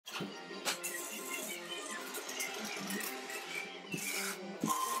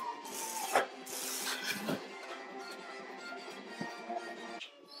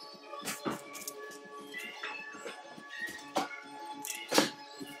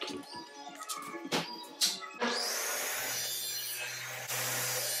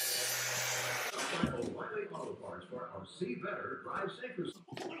or see better, drive safer.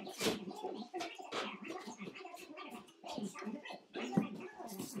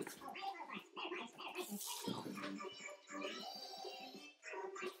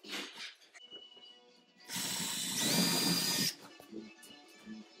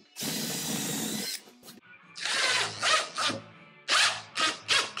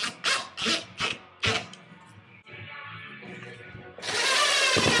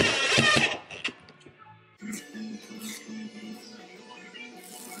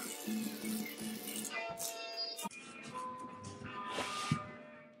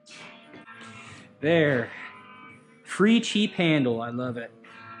 There. Free cheap handle. I love it.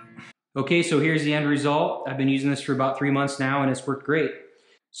 Okay, so here's the end result. I've been using this for about 3 months now and it's worked great.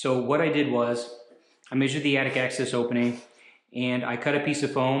 So what I did was I measured the attic access opening and I cut a piece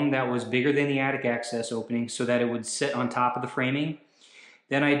of foam that was bigger than the attic access opening so that it would sit on top of the framing.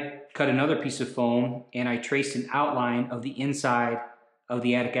 Then I cut another piece of foam and I traced an outline of the inside of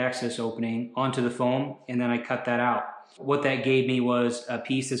the attic access opening onto the foam, and then I cut that out. What that gave me was a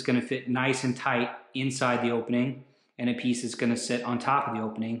piece that's going to fit nice and tight inside the opening and a piece that's going to sit on top of the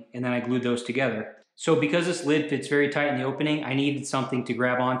opening, and then I glued those together. So because this lid fits very tight in the opening, I needed something to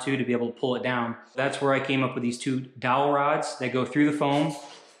grab onto to be able to pull it down. That's where I came up with these 2 dowel rods that go through the foam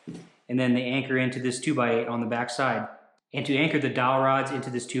and then they anchor into this 2x8 on the back side. And to anchor the dowel rods into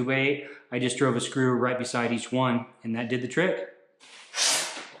this 2x8, I just drove a screw right beside each one, and that did the trick.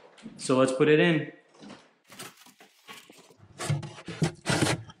 So let's put it in.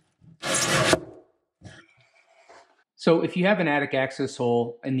 So if you have an attic access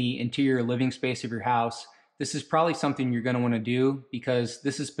hole in the interior living space of your house, this is probably something you're going to want to do because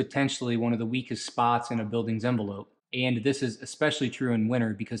this is potentially one of the weakest spots in a building's envelope. And this is especially true in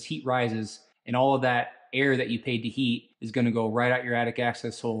winter because heat rises and all of that air that you paid to heat is going to go right out your attic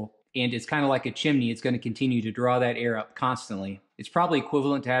access hole. And it's kind of like a chimney. It's going to continue to draw that air up constantly. It's probably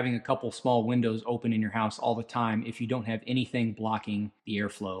equivalent to having a couple small windows open in your house all the time if you don't have anything blocking the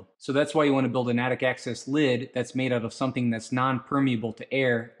airflow. So that's why you want to build an attic access lid that's made out of something that's non-permeable to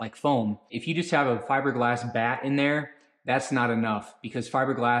air, like foam. If you just have a fiberglass bat in there, that's not enough because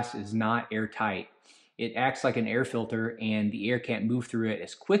fiberglass is not airtight. It acts like an air filter and the air can't move through it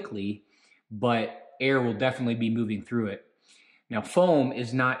as quickly, but air will definitely be moving through it. Now, foam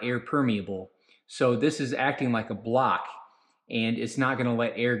is not air permeable, so this is acting like a block and it's not going to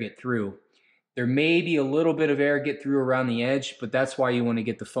let air get through. There may be a little bit of air get through around the edge, but that's why you want to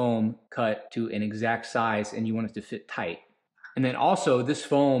get the foam cut to an exact size and you want it to fit tight. And then also this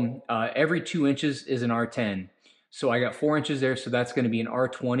foam, every 2 inches is an R10. So I got 4 inches there, so that's going to be an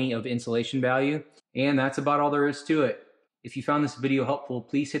R20 of insulation value. And that's about all there is to it. If you found this video helpful,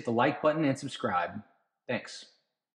 please hit the like button and subscribe. Thanks.